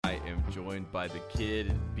joined by the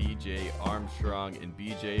kid, BJ Armstrong. And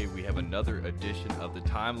BJ, we have another edition of the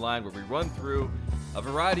Timeline where we run through a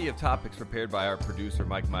variety of topics prepared by our producer,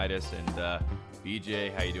 Mike Midas. And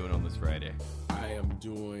BJ, how you doing on this Friday? I am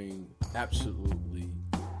doing absolutely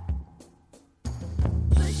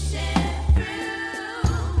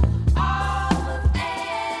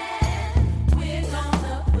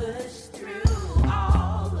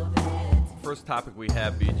First topic we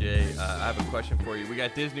have, BJ, I have a question for you. We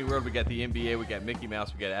got Disney World, we got the NBA, we got Mickey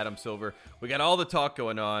Mouse, we got Adam Silver. We got all the talk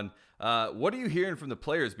going on. What are you hearing from the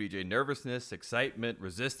players, BJ? Nervousness, excitement,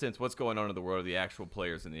 resistance? What's going on in the world of the actual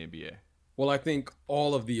players in the NBA? Well, I think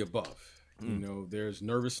all of the above. You know, there's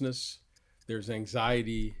nervousness, there's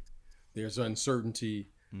anxiety, there's uncertainty.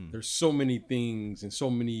 There's so many things and so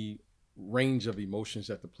many range of emotions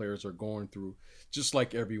that the players are going through, just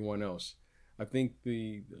like everyone else. I think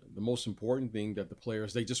the most important thing that the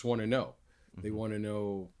players, they just want to know. They want to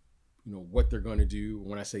know, you know, what they're going to do.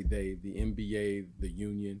 When I say they, the NBA, the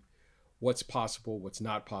union, what's possible, what's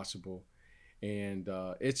not possible. And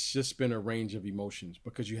it's just been a range of emotions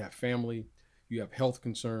because you have family, you have health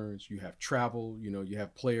concerns, you have travel, you know, you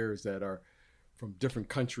have players that are from different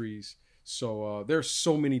countries. So there's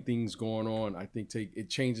so many things going on. I think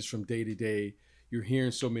it changes from day to day. You're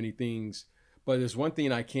hearing so many things. But there's one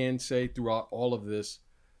thing I can say throughout all of this,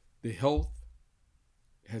 the health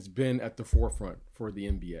has been at the forefront for the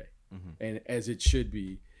NBA, and as it should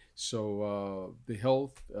be. So the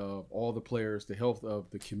health of all the players, the health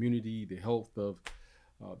of the community, the health of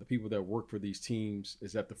the people that work for these teams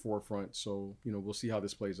is at the forefront. So, you know, we'll see how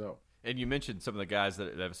this plays out. And you mentioned some of the guys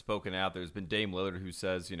that have spoken out. There's been Dame Lillard who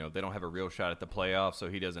says, you know, they don't have a real shot at the playoffs, so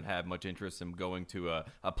he doesn't have much interest in going to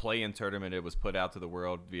a play-in tournament. It was put out to the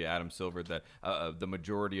world via Adam Silver that the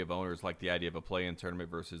majority of owners like the idea of a play-in tournament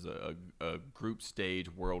versus a group stage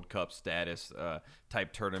World Cup status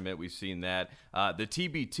type tournament. We've seen that. The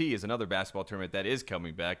TBT is another basketball tournament that is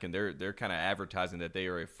coming back, and they're kind of advertising that they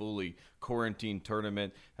are a fully quarantine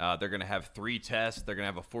tournament. They're going to have 3 tests. They're going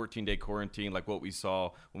to have a 14-day quarantine like what we saw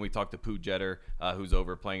when we talked to Pooh Jeter, who's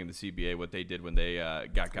over playing in the CBA, what they did when they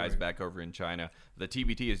got guys back over in China. The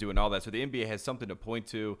TBT is doing all that. So the NBA has something to point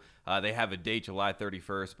to. They have a date, July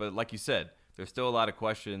 31st. But like you said, there's still a lot of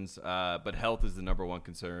questions, but health is the number one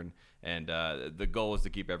concern. And the goal is to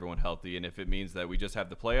keep everyone healthy. And if it means that we just have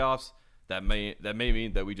the playoffs, that may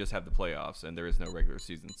mean that we just have the playoffs and there is no regular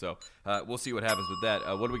season. So we'll see what happens with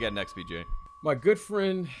that. What do we got next, BJ? My good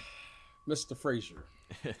friend, Mr. Frazier.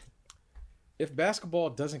 If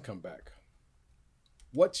basketball doesn't come back,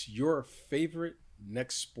 what's your favorite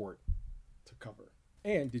next sport to cover?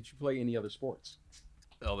 And did you play any other sports?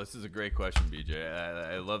 Oh, this is a great question, BJ.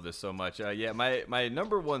 I love this so much. Yeah, my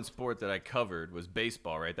number one sport that I covered was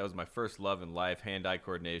baseball, right? That was my first love in life, hand-eye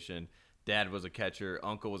coordination. Dad was a catcher.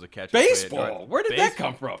 Uncle was a catcher. Baseball? Where did that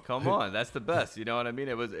come from? Come on. That's the best. You know what I mean?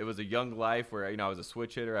 It was a young life where, you know, I was a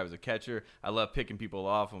switch hitter. I was a catcher. I loved picking people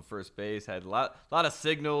off on first base. Had a lot of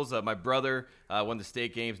signals. My brother won the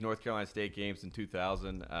state games, North Carolina State games in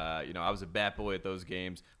 2000. You know, I was a bat boy at those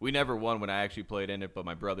games. We never won when I actually played in it, but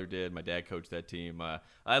my brother did. My dad coached that team.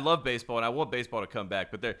 I love baseball, and I want baseball to come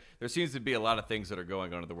back. But there seems to be a lot of things that are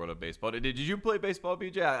going on in the world of baseball. Did you play baseball,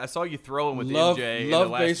 BJ? I saw you throwing with MJ in the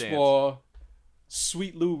last baseball. Dance.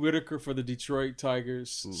 Sweet Lou Whitaker for the Detroit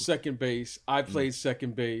Tigers, second base. I played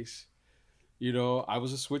second base. You know, I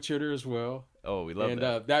was a switch hitter as well. Oh, we love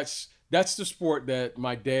that. That's the sport that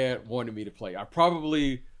my dad wanted me to play. I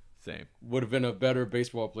probably would have been a better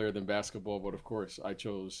baseball player than basketball, but of course I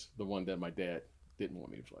chose the one that my dad didn't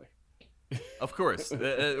want me to play. Of course.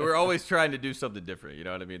 We're always trying to do something different. You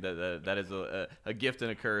know what I mean? That is a gift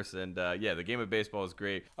and a curse. And, yeah, the game of baseball is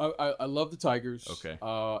great. I love the Tigers. Okay.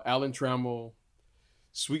 Alan Trammell,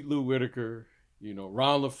 Sweet Lou Whitaker, you know,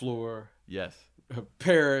 Ron LaFleur. Yes.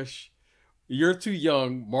 Parrish. You're too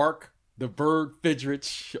young. Mark the Bird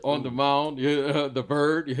Fidrich on the mound. The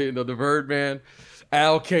Bird, you know, the Birdman.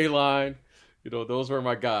 Al Kaline. You know, those were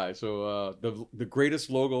my guys. So the greatest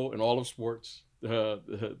logo in all of sports,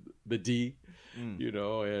 the D, you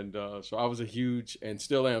know. And so I was a huge, and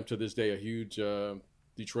still am to this day, a huge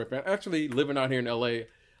Detroit fan. Actually, living out here in L.A.,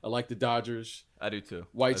 I like the Dodgers. I do too.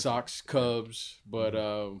 White Sox, Cubs, but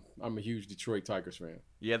I'm a huge Detroit Tigers fan.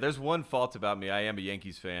 Yeah, there's one fault about me. I am a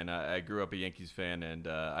Yankees fan. I grew up a Yankees fan, and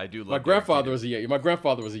I do love. My grandfather was a Yankee. My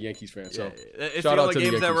grandfather was a Yankees fan. So it's shout the out only to the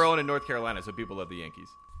games that Yankees. were on in North Carolina, so people love the Yankees.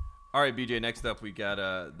 All right, BJ, next up we got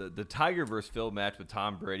the Tiger versus Phil match with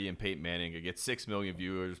Tom Brady and Peyton Manning. It gets 6 million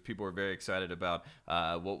viewers. People are very excited about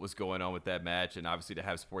what was going on with that match, and obviously to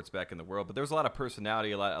have sports back in the world. But there was a lot of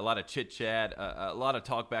personality, a lot of chit-chat, a lot of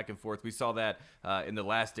talk back and forth. We saw that in The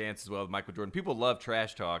Last Dance as well with Michael Jordan. People love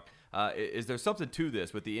trash talk. Is there something to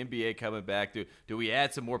this with the NBA coming back? Do we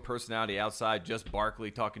add some more personality outside just Barkley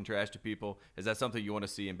talking trash to people? Is that something you want to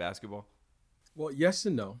see in basketball? Well, yes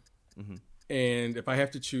and no. Mm-hmm. And if I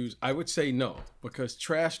have to choose, I would say no, because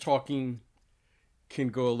trash talking can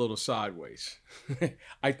go a little sideways.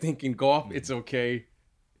 I think in golf, it's okay.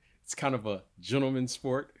 It's kind of a gentleman's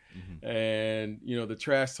sport. Mm-hmm. And, the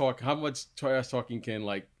trash talk, how much trash talking can,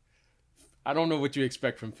 I don't know what you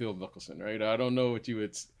expect from Phil Mickelson, right? I don't know what you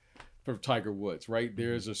would from Tiger Woods, right? Mm-hmm.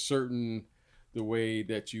 There's the way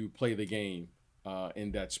that you play the game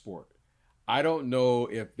in that sport. I don't know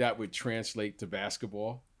if that would translate to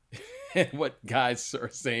basketball. And what guys are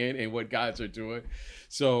saying and what guys are doing.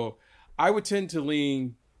 So I would tend to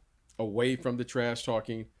lean away from the trash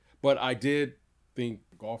talking, but I did think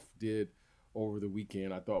golf did over the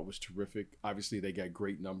weekend. I thought was terrific. Obviously they got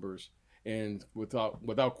great numbers, and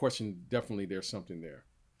without question, definitely there's something there.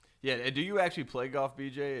 Yeah, and do you actually play golf,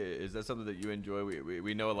 BJ? Is that something that you enjoy?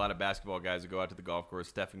 We know a lot of basketball guys that go out to the golf course.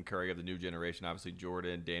 Stephen Curry of the new generation, obviously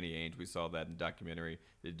Jordan, Danny Ainge. We saw that in the documentary.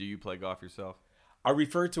 Do you play golf yourself? I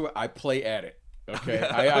refer to it, I play at it. Okay.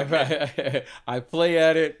 I play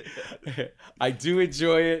at it. I do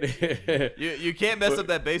enjoy it. You can't mess up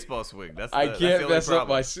that baseball swing. I can't mess up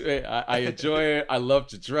my swing. I enjoy it. I love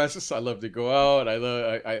to dress. I love to go out.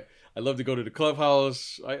 I love to go to the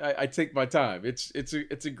clubhouse. I take my time. It's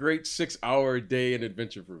a great 6-hour day and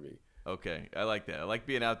adventure for me. Okay, I like that. I like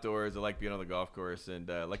being outdoors. I like being on the golf course. And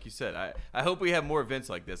like you said, I hope we have more events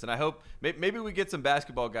like this. And I hope maybe we get some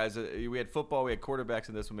basketball guys. We had football. We had quarterbacks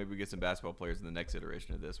in this one. Maybe we get some basketball players in the next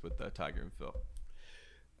iteration of this with Tiger and Phil.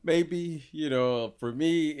 Maybe, for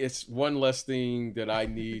me, it's one less thing that I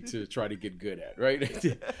need to try to get good at, right?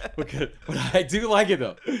 But I do like it,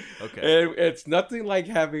 though. Okay. And it's nothing like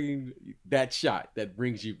having that shot that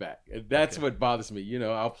brings you back. And that's what bothers me.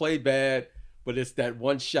 I'll play bad, but it's that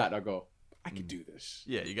one shot. I'll go, I can do this.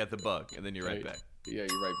 Yeah, you got the bug, and then you're right back. Yeah,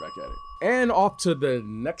 you're right back at it. And off to the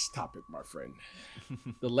next topic, my friend.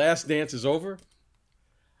 The Last Dance is over.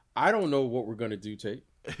 I don't know what we're going to do, Tate.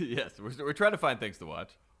 Yes, we're trying to find things to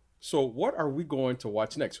watch. So what are we going to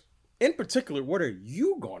watch next? In particular, what are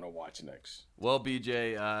you going to watch next? Well,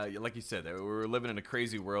 BJ, like you said, we're living in a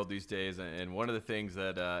crazy world these days, and one of the things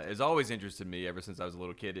that has always interested me ever since I was a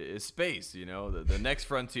little kid is space, the next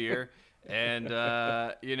frontier. And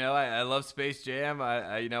I love Space Jam.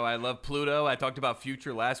 I love Pluto. I talked about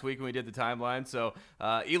Future last week when we did the timeline. So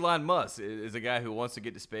Elon Musk is a guy who wants to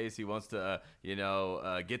get to space. He wants to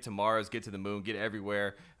get to Mars, get to the moon, get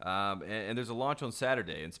everywhere. And there's a launch on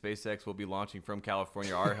Saturday, and SpaceX will be launching from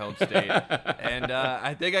California, our home state. And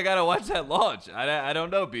I think I gotta watch that launch. I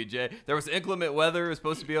don't know, BJ. There was inclement weather. It was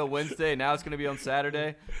supposed to be on Wednesday. Now it's going to be on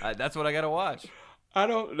Saturday. That's what I gotta watch. I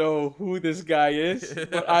don't know who this guy is,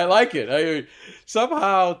 but I like it.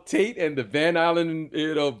 Somehow Tate and the Van Allen,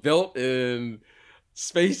 belt and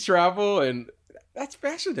space travel, and that's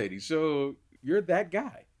fascinating. So you're that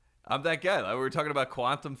guy. I'm that guy. Like, we're talking about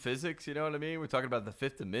quantum physics. You know what I mean? We're talking about the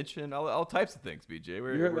fifth dimension, all types of things, BJ.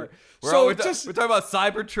 We're talking about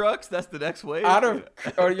Cybertrucks. That's the next wave.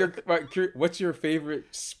 What's your favorite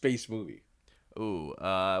space movie? Ooh,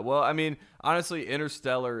 well, I mean, honestly,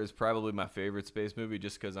 Interstellar is probably my favorite space movie,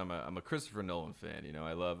 just because I'm a Christopher Nolan fan.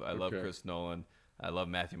 I love Chris Nolan. I love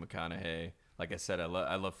Matthew McConaughey. Like I said, I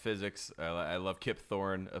love physics. I love Kip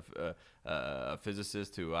Thorne, a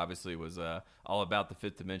physicist who obviously was all about the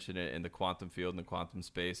fifth dimension in the quantum field and the quantum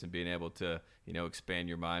space, and being able to expand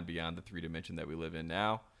your mind beyond the 3 dimension that we live in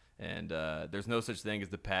now. And there's no such thing as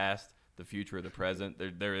the past, the future, or the present.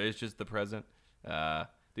 There is just the present.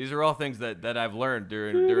 These are all things that I've learned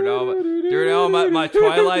during all my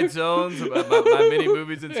Twilight Zones, my mini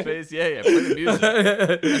movies in space. Yeah, play the music.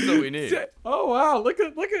 That's what we need. Oh wow! Look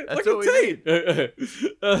at Tate.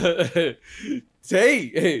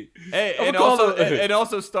 Tate. Hey, and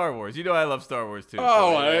also Star Wars. I love Star Wars too.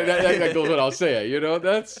 Oh, so, that goes without saying.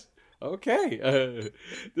 That's okay.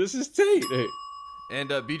 This is Tate. And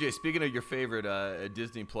BJ, speaking of your favorite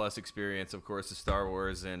Disney Plus experience, of course, is Star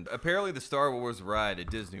Wars. And apparently the Star Wars ride at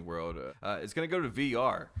Disney World is going to go to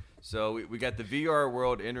VR. So we got the VR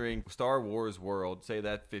world entering Star Wars world. Say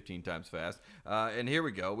that 15 times fast. And here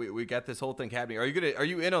we go. We got this whole thing happening. Are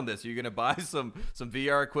you in on this? Are you going to buy some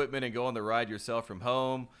VR equipment and go on the ride yourself from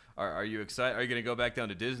home? Are you excited? Are you going to go back down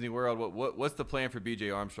to Disney World? What's the plan for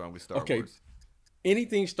BJ Armstrong with Star Wars?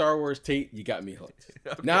 anything Star Wars, Tate, you got me hooked.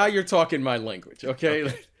 Okay. Now you're talking my language,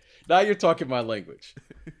 okay? Now you're talking my language.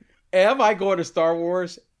 Am I going to Star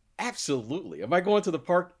Wars? Absolutely. Am I going to the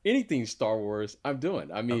park? Anything Star Wars, I'm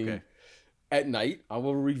doing. I mean, Okay. at night, I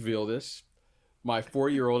will reveal this. My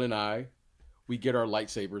 4-year-old and I, we get our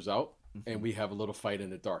lightsabers out and we have a little fight in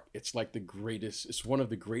the dark. It's like it's one of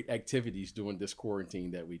the great activities during this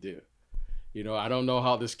quarantine that we do. You know, I don't know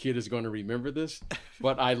how this kid is going to remember this,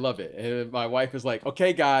 but I love it. And my wife is like,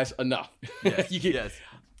 okay, guys, enough. Yes. Yes.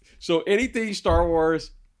 So anything Star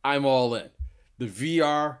Wars, I'm all in. The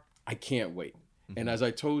VR, I can't wait. Mm-hmm. And as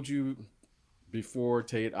I told you before,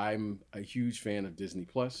 Tate, I'm a huge fan of Disney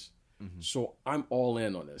Plus. Mm-hmm. So I'm all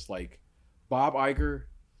in on this. Like Bob Iger,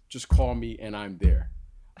 just call me and I'm there.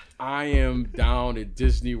 I am down at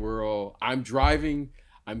Disney World. I'm driving.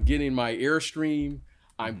 I'm getting my Airstream.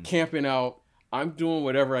 I'm camping out. I'm doing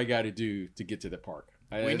whatever I got to do to get to the park.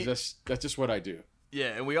 That's just what I do.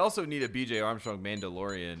 Yeah, and we also need a BJ Armstrong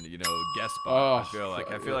Mandalorian, guest spot.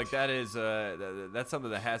 I feel like that is that's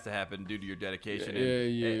something that has to happen due to your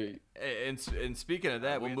dedication. And speaking of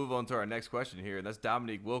that, we'll move on to our next question here, and that's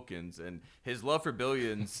Dominique Wilkins and his love for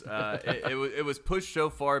Billions. It was pushed so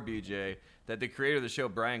far, BJ, that the creator of the show,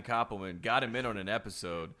 Brian Koppelman, got him in on an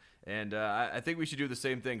episode. And I think we should do the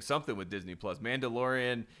same thing, something with Disney Plus,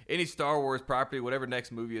 Mandalorian, any Star Wars property, whatever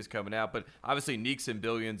next movie is coming out. But obviously, Neek's in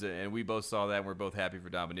Billions, and we both saw that, and we're both happy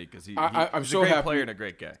for Dominique because he's a great player and a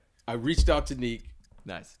great guy. I reached out to Neek.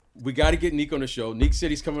 Nice. We got to get Neek on the show. Neek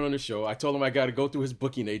said he's coming on the show. I told him I got to go through his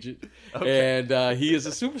booking agent, and he is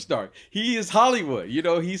a superstar. He is Hollywood.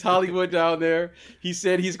 He's Hollywood down there. He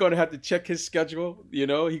said he's going to have to check his schedule. He's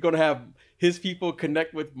going to have his people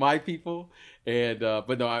connect with my people. And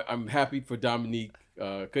but no, I'm happy for Dominique.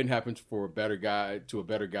 Couldn't happen for a better guy.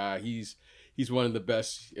 He's one of the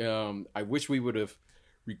best. I wish we would have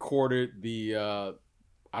recorded the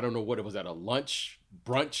I don't know what it was, at a lunch,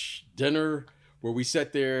 brunch, dinner, where we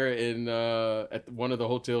sat there in at one of the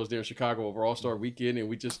hotels there in Chicago over All-Star Weekend, and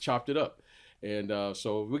we just chopped it up. And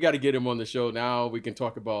so we got to get him on the show now. We can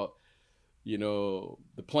talk about the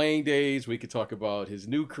playing days. We could talk about his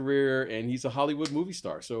new career, and he's a Hollywood movie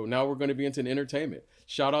star. So now we're going to be into entertainment.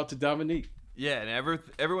 Shout out to Dominique. Yeah, and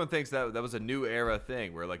everyone thinks that was a new era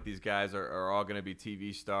thing where like these guys are all going to be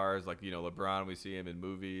TV stars, like LeBron, we see him in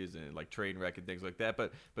movies and like Trainwreck and things like that.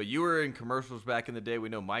 But you were in commercials back in the day. We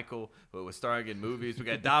know Michael was starring in movies. We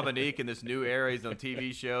got Dominique in this new era. He's on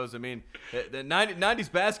TV shows. I mean, the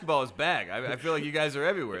 90s basketball is back. I feel like you guys are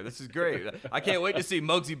everywhere. This is great. I can't wait to see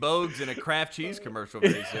Muggsy Bogues in a Kraft cheese commercial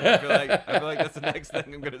very soon. I feel like that's the next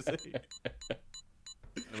thing I'm going to see.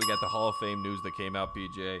 And we got the Hall of Fame news that came out,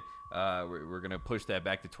 BJ. We're going to push that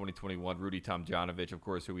back to 2021. Rudy Tomjanovich, of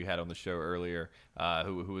course, who we had on the show earlier,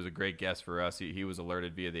 who was a great guest for us. He was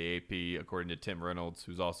alerted via the AP, according to Tim Reynolds,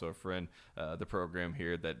 who's also a friend of the program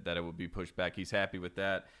here, that it will be pushed back. He's happy with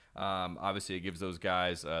that. Obviously, it gives those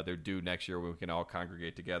guys their due next year when we can all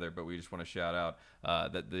congregate together. But we just want to shout out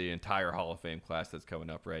that the entire Hall of Fame class that's coming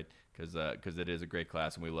up, right? Because it is a great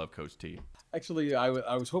class, and we love Coach T. Actually, I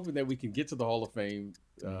was hoping that we can get to the Hall of Fame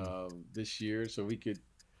this year so we could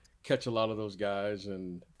catch a lot of those guys.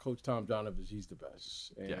 And Coach Tomjanovich, he's the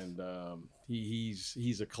best, and yes.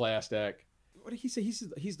 He's a class act. What did he say?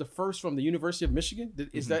 He's the first from the University of Michigan.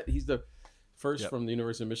 Is that he's the first from the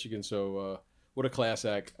University of Michigan? So what a class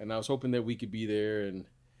act! And I was hoping that we could be there and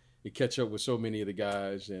catch up with so many of the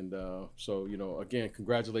guys. And so again,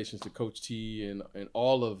 congratulations to Coach T and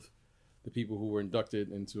all of the people who were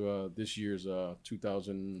inducted into this year's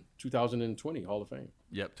 2020 Hall of Fame.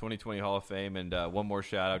 Yep, 2020 Hall of Fame. And one more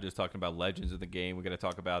shout out, just talking about legends of the game. We're going to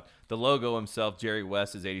talk about the logo himself. Jerry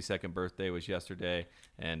West, his 82nd birthday was yesterday.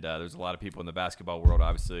 And there's a lot of people in the basketball world,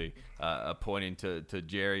 obviously, pointing to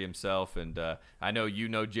Jerry himself. And I know you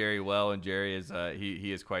know Jerry well, and Jerry is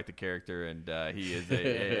he is quite the character, and he is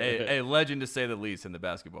a legend, to say the least, in the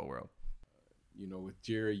basketball world. With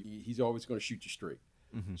Jerry, he's always going to shoot you straight.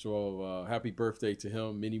 Mm-hmm. So happy birthday to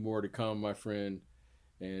him. Many more to come, my friend.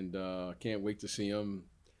 And can't wait to see him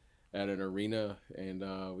at an arena, and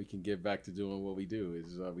we can get back to doing what we do,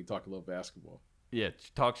 is we talk a little basketball. Yeah,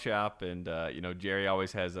 talk shop, and Jerry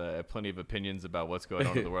always has plenty of opinions about what's going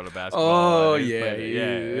on in the world of basketball.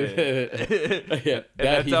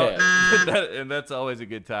 And that's always a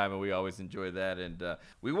good time, and we always enjoy that. And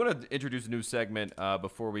we want to introduce a new segment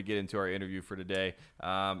before we get into our interview for today,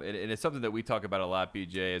 and it's something that we talk about a lot,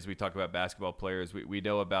 BJ, as we talk about basketball players. We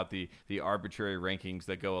know about the arbitrary rankings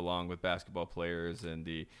that go along with basketball players, and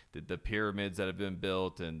the pyramids that have been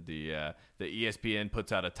built, and the ESPN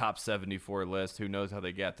puts out a top 74 list. Who knows how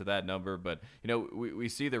they got to that number? But we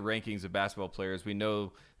see the rankings of basketball players. We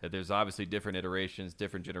know that there's obviously different iterations,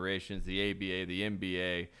 different generations, the ABA, the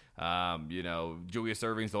NBA. Julius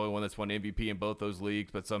Erving's the only one that's won MVP in both those leagues,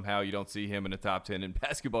 but somehow you don't see him in the top 10 in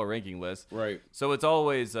basketball ranking list. Right. So it's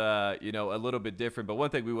always, a little bit different. But one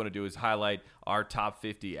thing we want to do is highlight our top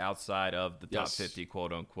 50 outside of the top 50,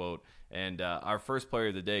 quote unquote. And our first player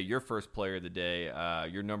of the day, your first player of the day,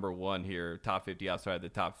 your number one here, top 50 outside the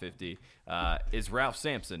top 50, is Ralph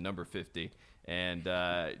Sampson, number 50. And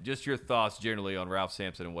just your thoughts generally on Ralph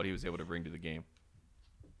Sampson and what he was able to bring to the game.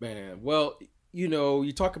 Man, well,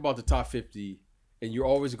 you talk about the top 50, and you're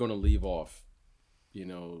always going to leave off,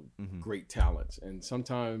 great talents. And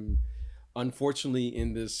sometimes, unfortunately,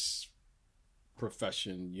 in this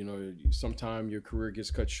profession, sometimes your career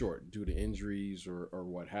gets cut short due to injuries or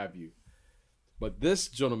what have you. But this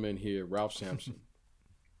gentleman here, Ralph Sampson,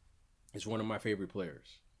 is one of my favorite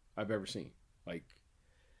players I've ever seen. Like,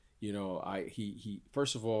 he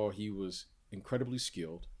first of all, he was incredibly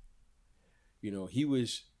skilled. He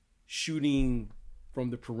was shooting from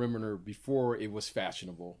the perimeter before it was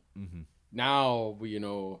fashionable. Mm-hmm. Now,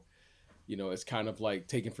 it's kind of like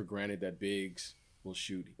taken for granted that bigs will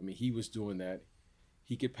shoot. I mean, he was doing that.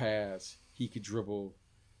 He could pass. He could dribble.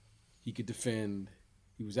 He could defend.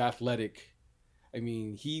 He was athletic. I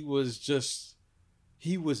mean, he was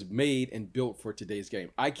made and built for today's game.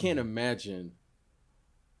 I can't imagine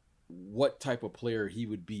what type of player he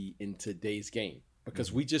would be in today's game,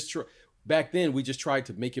 because back then we just tried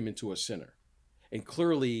to make him into a center, and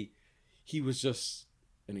clearly he was just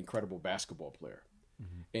an incredible basketball player.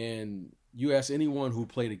 Mm-hmm. And you ask anyone who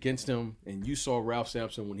played against him, and you saw Ralph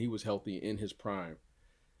Sampson when he was healthy in his prime,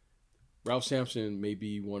 Ralph Sampson may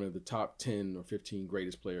be one of the top 10 or 15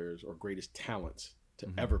 greatest players or greatest talents to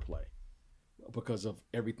ever play, because of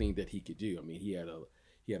everything that he could do. I mean, he had a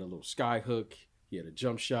little sky hook. He had a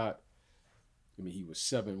jump shot. I mean, he was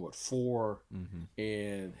 7'4",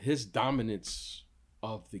 and his dominance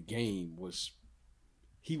of the game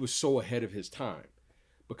he was so ahead of his time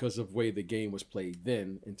because of the way the game was played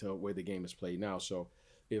then until the way the game is played now. So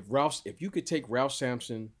if you could take Ralph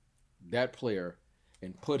Sampson, that player,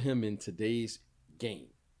 and put him in today's game,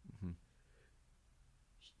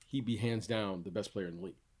 he'd be hands down the best player in the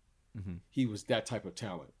league. Mm-hmm. He was that type of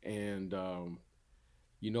talent. And,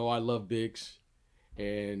 I love bigs.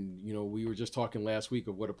 And, we were just talking last week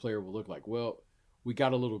of what a player will look like. Well, we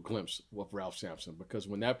got a little glimpse of Ralph Sampson, because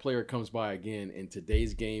when that player comes by again in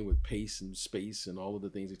today's game with pace and space and all of the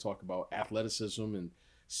things they talk about, athleticism and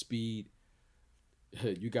speed,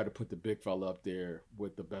 you got to put the big fella up there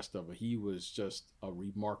with the best of it. He was just a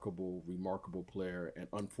remarkable, remarkable player. And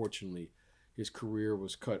unfortunately, his career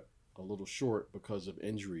was cut a little short because of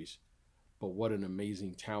injuries. But what an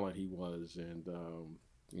amazing talent he was. And,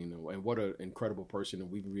 and what an incredible person. And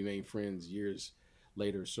we've remained friends years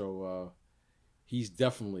later. So he's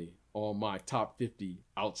definitely on my top 50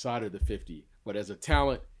 outside of the 50. But as a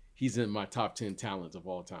talent, he's in my top 10 talents of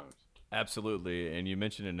all time. Absolutely. And you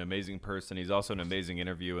mentioned an amazing person. He's also an amazing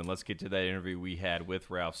interview. And let's get to that interview we had with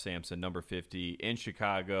Ralph Sampson, number 50, in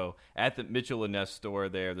Chicago at the Mitchell & Ness store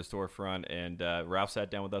there, the storefront. And Ralph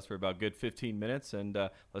sat down with us for about a good 15 minutes. And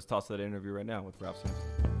let's toss that interview right now with Ralph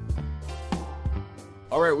Sampson.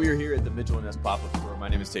 All right, we are here at the Mitchell & Ness pop-up store. My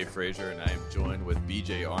name is Tate Frazier, and I am joined with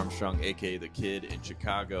B.J. Armstrong, a.k.a. The Kid in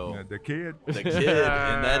Chicago. The Kid? The Kid,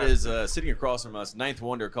 and that is sitting across from us. Ninth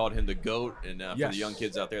Wonder called him the GOAT, and for the young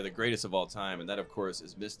kids out there, the greatest of all time. And that, of course,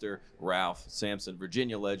 is Mr. Ralph Sampson,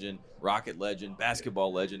 Virginia legend, Rocket legend,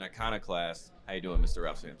 basketball legend, iconoclast. How you doing, Mr.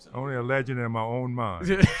 Ralph Sampson? Only a legend in my own mind.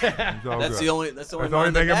 That's the only thing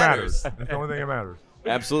that matters. That's the only thing that matters.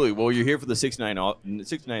 Absolutely. Well, you're here for the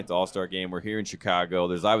 69th All-Star Game. We're here in Chicago.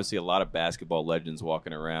 There's obviously a lot of basketball legends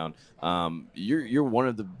walking around. You're one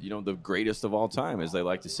of the greatest of all time, as they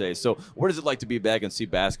like to say. So, what is it like to be back and see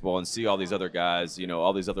basketball and see all these other guys,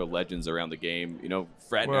 all these other legends around the game,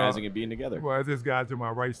 fraternizing and being together? Well, this guy to my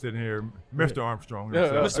right sitting here, Mr. Armstrong.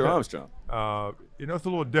 Mr. Armstrong. It's a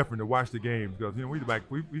little different to watch the games because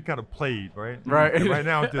we kind of played, right? Right. And right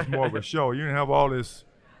now it's just more of a show. You didn't have all this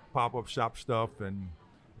pop-up shop stuff, and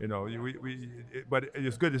but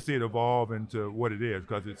it's good to see it evolve into what it is,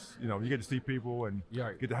 because it's you get to see people and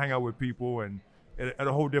get to hang out with people and at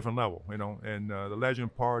a whole different level, and the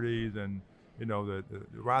legend parties and the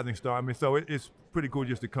rising star. I mean, so it's pretty cool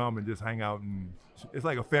just to come and just hang out, and it's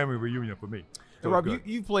like a family reunion for me. So Rob,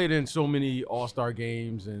 you played in so many All-Star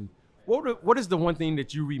games, and what is the one thing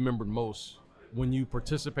that you remembered most when you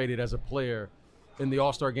participated as a player in the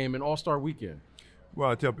All-Star game and All-Star weekend?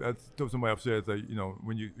 Well, I tell somebody upstairs that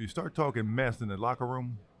when you start talking mess in the locker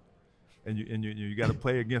room, and you got to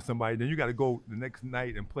play against somebody, then you got to go the next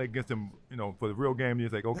night and play against them, for the real game. And you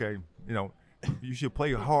think, okay, you should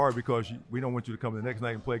play hard because we don't want you to come the next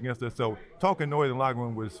night and play against us. So talking noise in the locker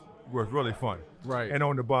room was really fun. Right. And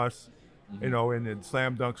on the bus, you know, and then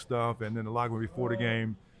slam dunk stuff, and then the locker room before the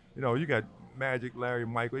game. You know, you got Magic, Larry,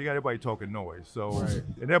 Michael. You got everybody talking noise. So,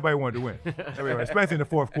 and everybody wanted to win, especially in the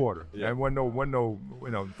fourth quarter. Yeah. And when no,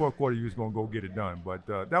 you know, the fourth quarter you was gonna go get it done. But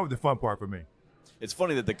that was the fun part for me. It's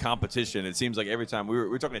funny that the competition. It seems like every time we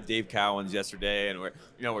were talking to Dave Cowens yesterday, and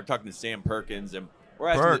we're talking to Sam Perkins, and we're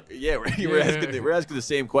asking, we're asking the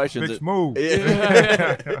same questions. Big smooth,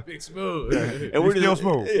 big smooth, and we're still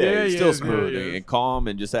smooth. Still smooth and calm,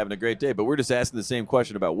 and just having a great day. But we're just asking the same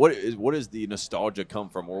question about what is the nostalgia come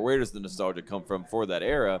from, or where does the nostalgia come from for that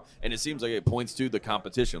era? And it seems like it points to the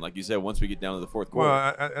competition, like you said. Once we get down to the fourth quarter,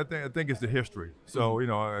 well, I think it's the history. So you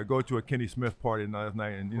know, I go to a Kenny Smith party last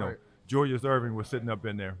night, and you know, Julius Erving was sitting up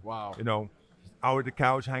in there. Wow, you know, out at the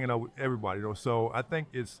couch hanging out with everybody. You know, so I think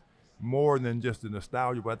it's more than just the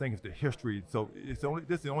nostalgia, but I think it's the history. So this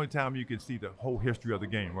is the only time you can see the whole history of the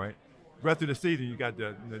game, right? The rest of the season, you got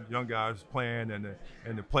the young guys playing and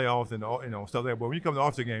the playoffs and stuff like that. But when you come to the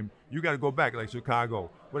All-Star game, you got to go back, like Chicago,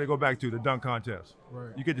 where they go back to the dunk contest.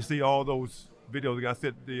 Right. You get to see all those videos. I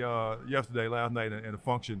said last night in a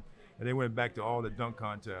function, and they went back to all the dunk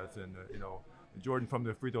contests and Jordan from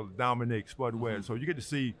the free throw, Dominique, Spud Webb. So you get to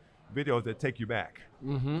see videos that take you back,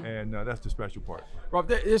 and that's the special part. Rob,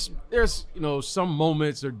 there's some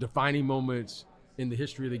moments or defining moments in the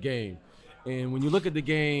history of the game, and when you look at the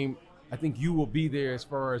game, I think you will be there as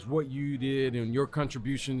far as what you did and your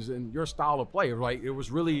contributions and your style of play. Right, it was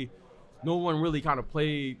really no one really kind of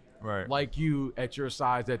played like you at your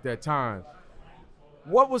size at that time.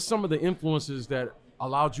 What was some of the influences that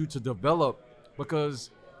allowed you to develop?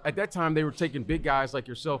 Because at that time, they were taking big guys like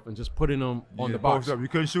yourself and just putting them on the box. You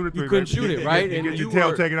couldn't shoot it. You couldn't shoot it, right? And get your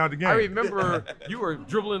tail taken out the game. I remember you were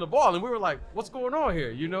dribbling the ball, and we were like, "What's going on here?"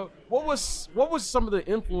 You know, what was some of the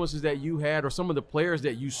influences that you had, or some of the players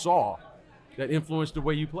that you saw that influenced the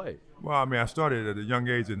way you played? Well, I mean, I started at a young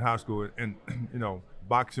age in high school, and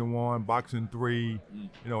boxing 1, boxing 3.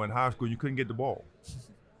 In high school, you couldn't get the ball,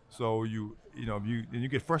 so you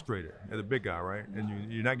get frustrated as a big guy, right?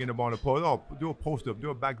 And you're not getting the ball in the post. Oh, do a post up, do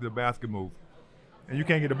a back to the basket move, and you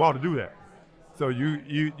can't get the ball to do that. So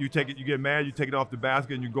you take it, you get mad, you take it off the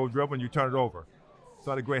basket, and you go dribble and you turn it over.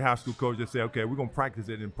 So I had a great high school coach that said, okay, we're gonna practice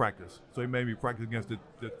it in practice. So he made me practice against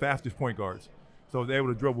the fastest point guards. So I was able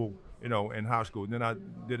to dribble, in high school. And then I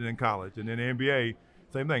did it in college, and then the NBA,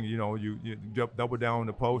 same thing. You double down on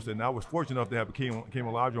the post, and I was fortunate enough to have Akeem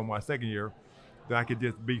Olajuwon my second year that I could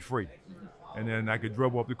just be free. And then I could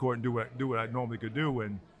dribble up the court and do what I normally could do.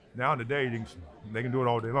 And now in the day, they can do it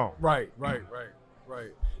all day long. Right.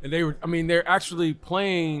 And they're actually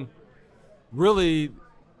playing really.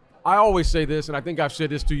 I always say this, and I think I've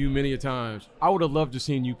said this to you many a times. I would have loved to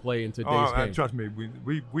seen you play in today's game. Trust me,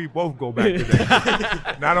 we both go back to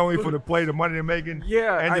that. Not only for the play, the money they're making,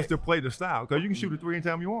 and just to play the style. Because you can shoot a three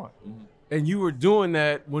anytime you want. And you were doing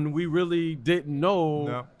that when we really didn't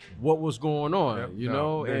know what was going on,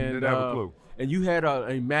 didn't have a clue. And you had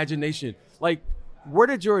an imagination. Like, where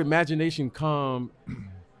did your imagination come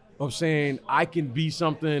of saying, I can be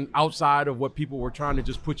something outside of what people were trying to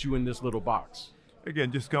just put you in this little box?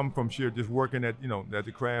 Again, just come from just working at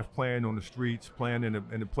the craft, playing on the streets, playing in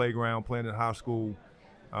the playground, playing in high school,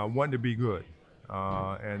 wanting to be good,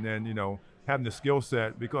 and then having the skill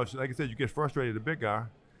set, because like I said, you get frustrated, the big guy,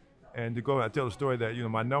 and I tell the story that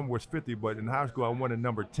my number was 50, but in high school I wanted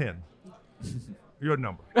number 10, your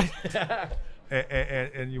number,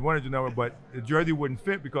 and you wanted your number, but the jersey wouldn't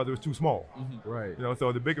fit because it was too small, right?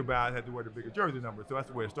 So the bigger guy had to wear the bigger jersey number, so that's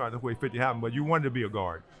the way it started. That's the way 50 happened. But you wanted to be a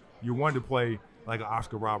guard, you wanted to play like an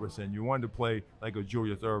Oscar Robertson, you wanted to play like a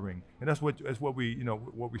Julius Erving, and that's what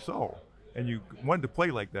we saw, and you wanted to play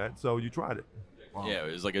like that, so you tried it. Wow. Yeah,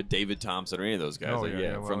 it was like a David Thompson or any of those guys.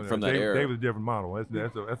 From that Dave, era. David's a different model.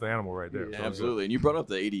 That's an animal right there. Yeah, so absolutely. And you brought up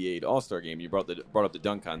the '88 All-Star game. You brought up the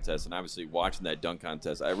dunk contest, and obviously watching that dunk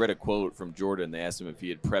contest, I read a quote from Jordan. They asked him if he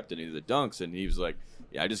had prepped any of the dunks, and he was like,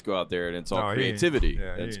 "Yeah, I just go out there and it's all creativity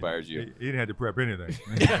that inspires you." He didn't have to prep anything.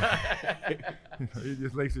 He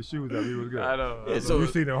just laced his shoes up. He was good. I know. Yeah, so you've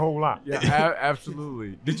seen a whole lot. Yeah,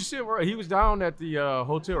 absolutely. Did you see him? He was down at the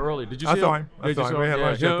hotel early. Did you see him? I saw him. We had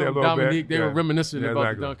lunch up there a little Dominique, bit. They were reminiscing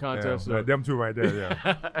about the dunk contest. Yeah. Them two right there,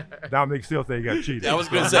 yeah. Dominique still say he got cheated. I was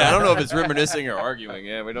going to say, I don't know if it's reminiscing or arguing.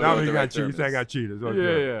 Yeah, we don't know. Dominique got cheated. He said I got cheated. So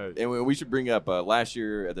yeah. And we should bring up last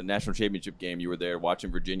year at the national championship game, you were there watching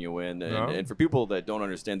Virginia win. And for people that don't don't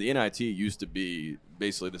understand, the NIT used to be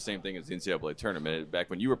basically the same thing as the NCAA tournament back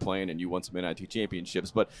when you were playing and you won some NIT championships.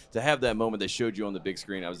 But to have that moment they showed you on the big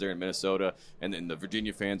screen, I was there in Minnesota, and then the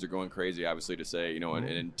Virginia fans are going crazy, obviously, to say,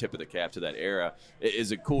 and tip of the cap to that era.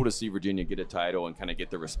 Is it cool to see Virginia get a title and kind of get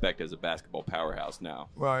the respect as a basketball powerhouse now?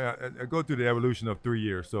 Well, I go through the evolution of 3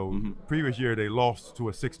 years. So previous year they lost to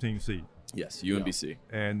a 16 seed. Yes, UMBC.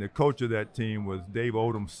 Yeah. And the coach of that team was Dave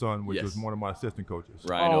Odom's son, which was one of my assistant coaches.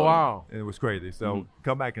 Ryan Odom. Wow. And it was crazy. So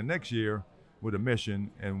come back in next year with a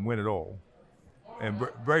mission and win it all. And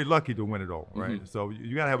very lucky to win it all, right? So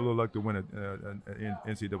you got to have a little luck to win an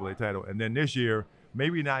NCAA title. And then this year,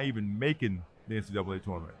 maybe not even making the NCAA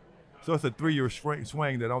tournament. So it's a 3-year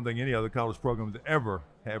swing that I don't think any other college program has ever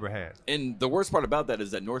had. And the worst part about that is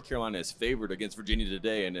that North Carolina is favored against Virginia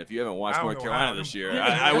today. And if you haven't watched North Carolina this year,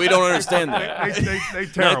 we don't understand that. They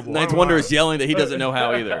terrible. Ninth Wonder is yelling that he doesn't know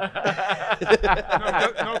how either.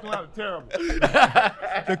 North Carolina terrible.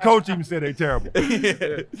 The coach even said they're terrible.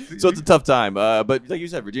 So it's a tough time. But like you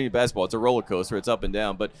said, Virginia basketball, it's a roller coaster. It's up and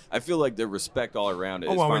down. But I feel like the respect all around it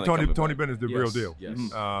is finally coming back. Tony Bennett's the real deal. Yes.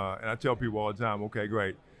 And I tell people all the time, okay,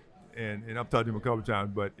 great. And I've talked to him a couple of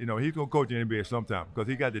times, but, he's going to coach the NBA sometime because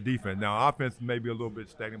he got the defense. Now, offense may be a little bit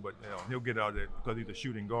stagnant, but, he'll get out there because he's a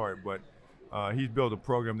shooting guard. But he's built a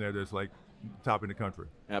program there that's like top in the country.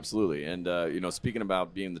 Absolutely. And, speaking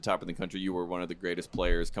about being the top in the country, you were one of the greatest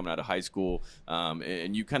players coming out of high school.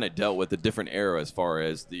 And you kind of dealt with a different era as far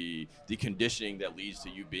as the conditioning that leads to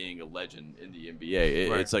you being a legend in the NBA.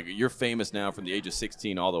 Right. It's like you're famous now from the age of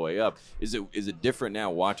 16 all the way up. Is it different now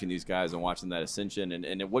watching these guys and watching that ascension?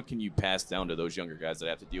 And what can you pass down to those younger guys that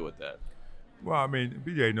have to deal with that? Well, I mean,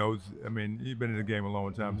 BJ knows. I mean, he's been in the game a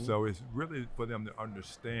long time, so it's really for them to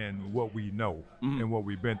understand what we know and what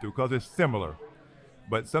we've been through, because it's similar.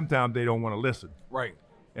 But sometimes they don't want to listen, right,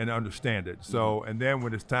 and understand it. So, and then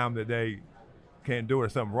when it's time that they can't do it or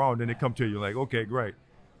something wrong, then they come to you like, okay, great.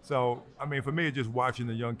 So, I mean, for me, it's just watching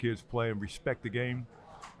the young kids play and respect the game.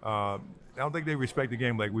 I don't think they respect the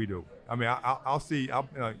game like we do. I mean, I'll see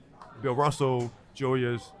Bill Russell,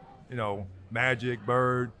 Julius, Magic,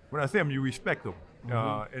 Bird. When I see them, you respect them.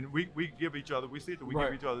 And we give each other, we see that we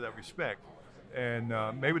give each other that respect. And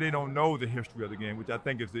maybe they don't know the history of the game, which I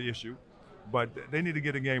think is the issue. But they need to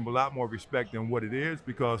get the game a lot more respect than what it is,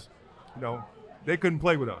 because, they couldn't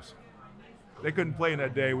play with us. They couldn't play in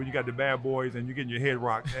that day when you got the bad boys and you're getting your head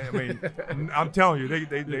rocked. I mean, I'm telling you,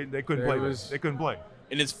 they couldn't play with us. They couldn't play.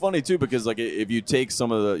 And it's funny, too, because like if you take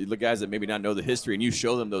some of the guys that maybe not know the history and you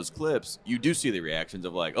show them those clips, you do see the reactions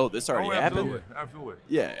of like, oh, this already happened. Absolutely.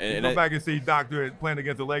 Yeah. And go back and see Doctor playing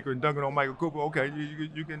against the Lakers and dunking on Michael Cooper. Okay,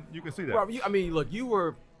 you can see that. Well, I mean, look, you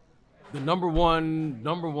were the number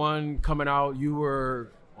one coming out. You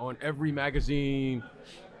were on every magazine.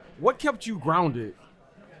 What kept you grounded?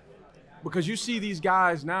 Because you see these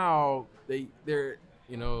guys now, they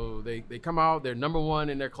come out, they're number one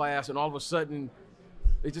in their class, and all of a sudden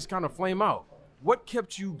they just kind of flame out. What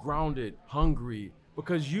kept you grounded, hungry?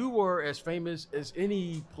 Because you were as famous as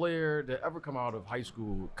any player to ever come out of high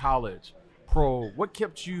school, college, pro. What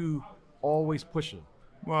kept you always pushing?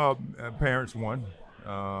 Well, parents, one,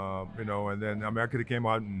 and then I could have came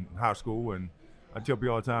out in high school, and I tell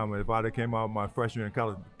people all the time, if I had came out my freshman year in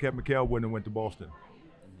college, Kevin McHale wouldn't have went to Boston.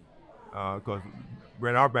 Because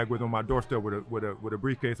Brad Auerbach was on my doorstep with a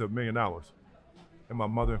briefcase of $1 million in my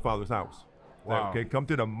mother and father's house. Wow. Okay, come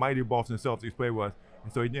to the mighty Boston Celtics, play with us.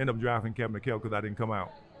 And so he ended up drafting Kevin McHale because I didn't come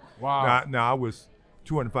out. Wow. Now I was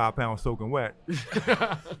 205 pounds soaking wet.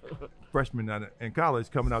 Freshman in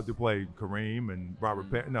college coming out to play Kareem and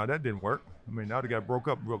Robert Patton. No, that didn't work. I mean, now they got broke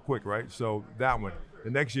up real quick, right? So that one.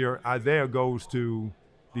 The next year, Isaiah goes to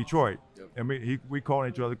Detroit. Yep. I mean, we called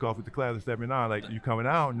each other because with the class of 79, like, you coming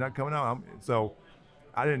out, not coming out. So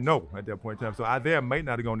I didn't know at that point in time. So Isaiah might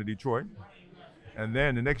not have gone to Detroit. And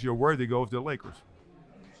then the next year, Worthy goes to the Lakers.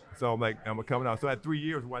 So I'm like, I'm coming out. So I had 3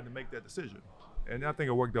 years where I had to make that decision. And I think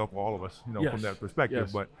it worked out for all of us, yes. from that perspective.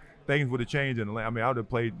 Yes. But things would have changed. I would have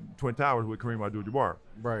played Twin Towers with Kareem Abdul-Jabbar.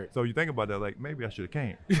 Right. So you think about that, like, maybe I should have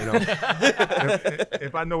came.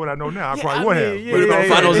 If I know what I know now, I probably would have. But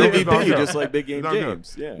Finals MVP, just like Big Game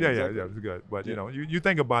James. Yeah, it's good. But, you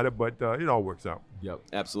think about it, but it all works out. Yep.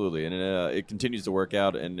 Absolutely. And it continues to work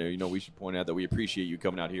out. And, we should point out that we appreciate you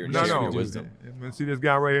coming out here and sharing your wisdom. See this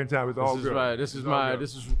guy right here in town. It's all good. Right. This is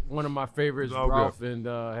one of my favorites, Ralph. Good.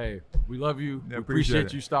 And, hey, we love you. We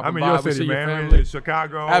appreciate you stopping by. Your city, man. Your family.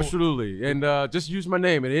 Chicago. Absolutely. And just use my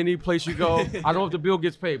name at any place you go. I don't know if the bill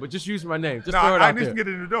gets paid, but just use my name. Just throw it out I need to get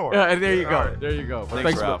in the door. Yeah, there you go. Right. There you go.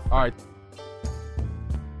 Thanks, Ralph. All right.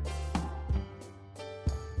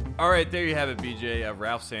 All right, there you have it, BJ.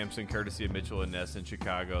 Ralph Sampson, courtesy of Mitchell and Ness in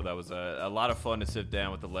Chicago. That was a lot of fun to sit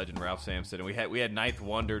down with the legend Ralph Sampson, and we had Ninth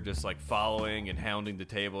Wonder just like following and hounding the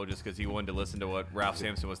table just because he wanted to listen to what Ralph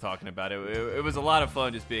Sampson was talking about. It was a lot of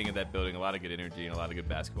fun just being in that building, a lot of good energy and a lot of good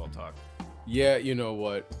basketball talk. Yeah, you know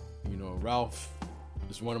what? Ralph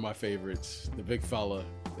is one of my favorites, the big fella,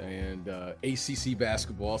 and ACC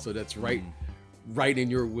basketball, so that's right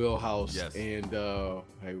in your wheelhouse. Yes. And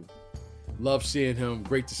I love seeing him.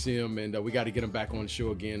 Great to see him, and we got to get him back on the show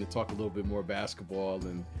again to talk a little bit more basketball,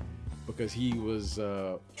 and because he was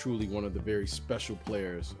truly one of the very special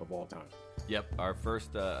players of all time. Yep, our first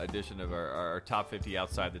edition of our top 50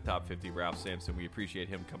 outside the top 50, Ralph Sampson. We appreciate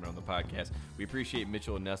him coming on the podcast. We appreciate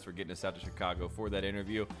Mitchell and Ness for getting us out to Chicago for that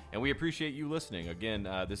interview, and we appreciate you listening. Again,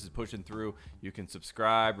 this is Pushing Through. You can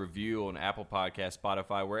subscribe, review on Apple Podcasts,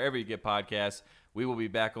 Spotify, wherever you get podcasts. We will be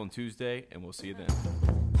back on Tuesday, and we'll see you then.